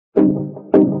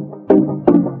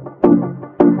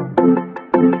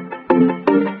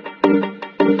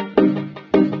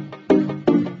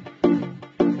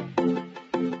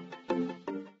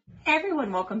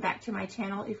welcome back to my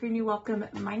channel. If you're new, welcome.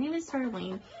 My name is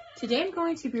Darlene. Today I'm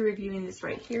going to be reviewing this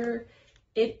right here.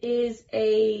 It is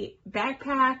a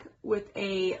backpack with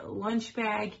a lunch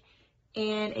bag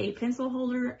and a pencil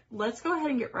holder. Let's go ahead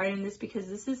and get right in this because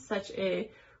this is such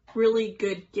a really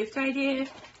good gift idea,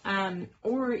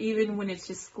 or even when it's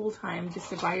just school time,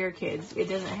 just to buy your kids. It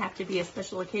doesn't have to be a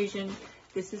special occasion.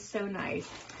 This is so nice.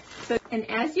 So, and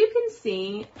as you can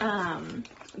see,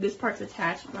 this part's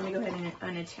attached. Let me go ahead and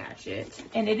unattach it.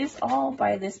 And it is all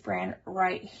by this brand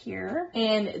right here.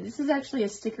 And this is actually a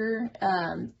sticker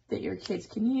that your kids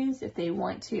can use if they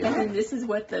want to. And then this is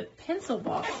what the pencil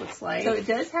box looks like. So it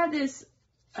does have this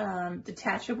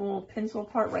detachable pencil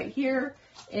part right here.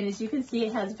 And as you can see,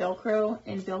 it has Velcro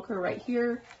and Velcro right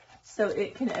here. So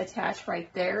it can attach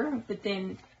right there. But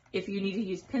then if you need to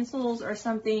use pencils or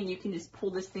something, you can just pull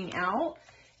this thing out.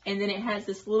 And then it has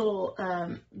this little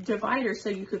divider,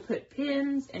 so you could put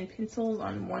pens and pencils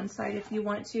on one side if you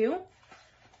want to.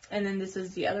 And then this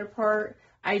is the other part.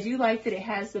 I do like that it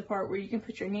has the part where you can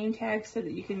put your name tag so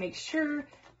that you can make sure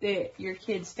that your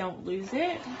kids don't lose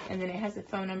it. And then it has a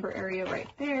phone number area right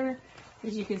there.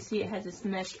 As you can see, it has this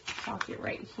mesh pocket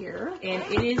right here. And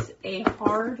it is a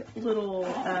hard little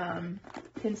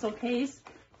pencil case,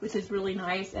 which is really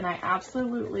nice. And I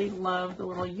absolutely love the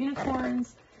little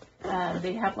unicorns.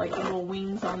 They have like little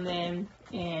wings on them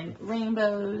and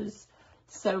rainbows.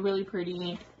 So really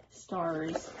pretty.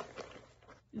 Stars.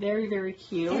 Very, very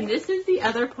cute. And this is the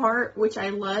other part, which I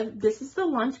love. This is the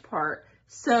lunch part.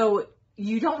 So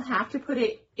you don't have to put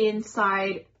it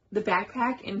inside the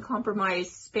backpack and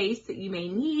compromise space that you may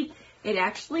need. It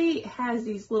actually has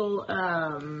these little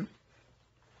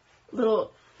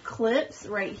clips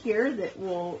right here that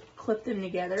will clip them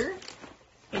together.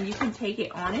 And you can take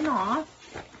it on and off.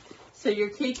 So your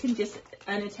kid can just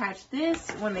unattach this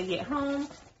when they get home,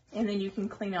 and then you can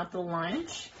clean out the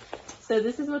lunch. So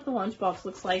this is what the lunch box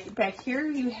looks like. Back here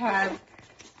you have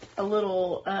a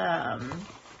little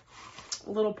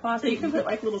plastic. So you can put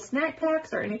like little snack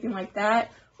packs or anything like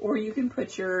that, or you can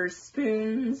put your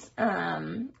spoons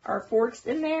or forks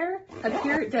in there. Up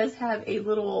here it does have a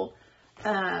little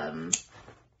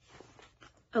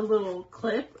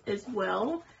clip as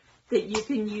well that you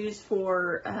can use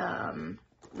for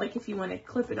like if you want to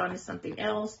clip it onto something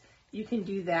else, you can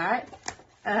do that.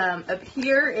 Up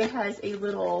here, it has a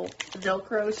little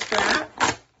Velcro strap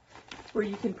where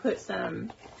you can put some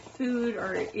food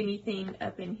or anything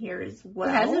up in here as well.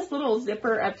 It has this little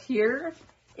zipper up here.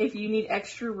 If you need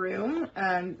extra room,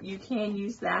 you can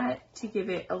use that to give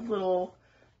it a little,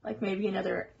 like maybe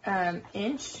another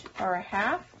inch or a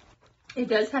half. It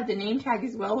does have the name tag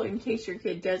as well in case your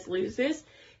kid does lose this.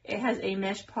 It has a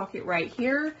mesh pocket right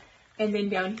here. And then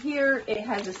down here, it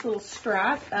has this little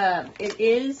strap.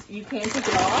 You can take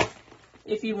it off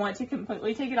if you want to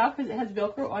completely take it off because it has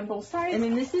Velcro on both sides. And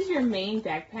then this is your main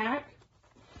backpack.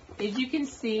 As you can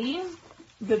see,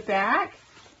 the back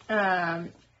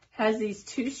has these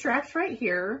two straps right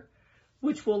here,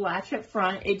 which will latch up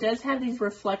front. It does have these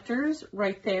reflectors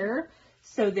right there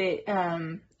so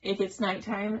that if it's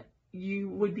nighttime, you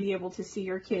would be able to see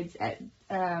your kids at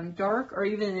dark or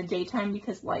even in the daytime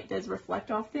because light does reflect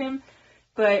off them.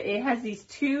 But it has these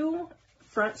two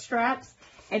front straps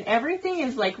and everything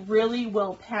is like really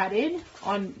well padded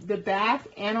on the back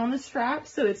and on the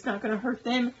straps, so it's not going to hurt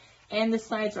them, and the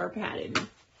sides are padded.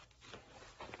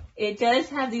 It does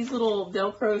have these little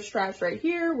Velcro straps right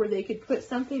here where they could put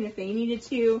something if they needed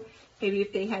to. Maybe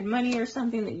if they had money or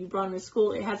something that you brought them to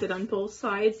school, it has it on both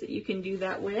sides that you can do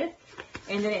that with.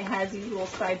 And then it has these little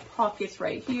side pockets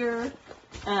right here.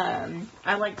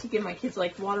 I like to give my kids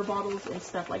like water bottles and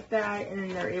stuff like that, and then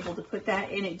they're able to put that.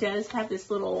 And it does have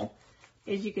this little,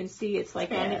 as you can see, it's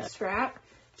like a strap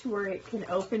to where it can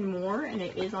open more, and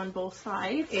it is on both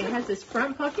sides. It has this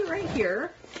front pocket right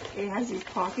here. It has these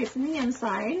pockets in the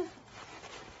inside,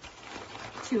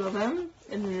 two of them,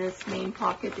 and then this main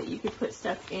pocket that you could put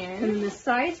stuff in. And the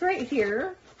sides right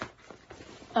here,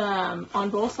 on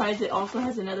both sides, it also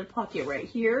has another pocket right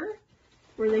here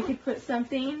where they could put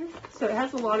something. So it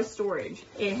has a lot of storage.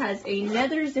 It has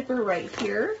another zipper right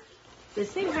here.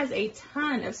 This thing has a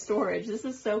ton of storage. This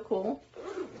is so cool.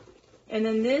 And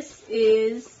then this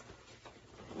is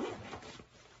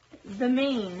the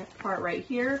main part right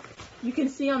here. You can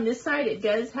see on this side, it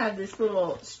does have this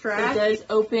little strap. It does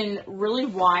open really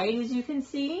wide, as you can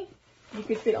see. You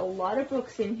could fit a lot of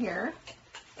books in here.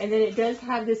 And then it does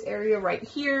have this area right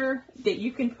here that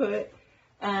you can put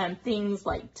things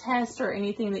like tests or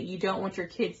anything that you don't want your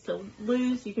kids to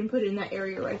lose. You can put it in that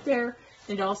area right there.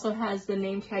 It also has the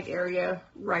name tag area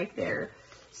right there.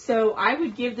 So I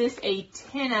would give this a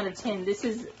 10 out of 10. This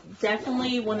is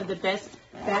definitely one of the best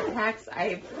backpacks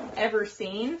I've ever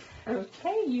seen.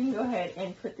 Okay, you can go ahead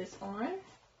and put this on.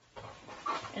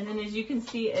 And then as you can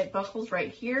see, it buckles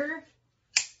right here.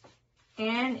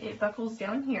 And it buckles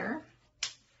down here.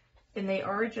 And they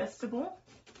are adjustable.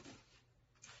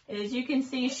 And as you can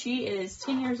see, she is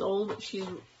 10 years old. She's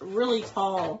really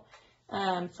tall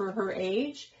for her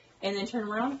age. And then turn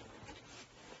around.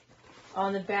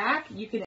 On the back, you can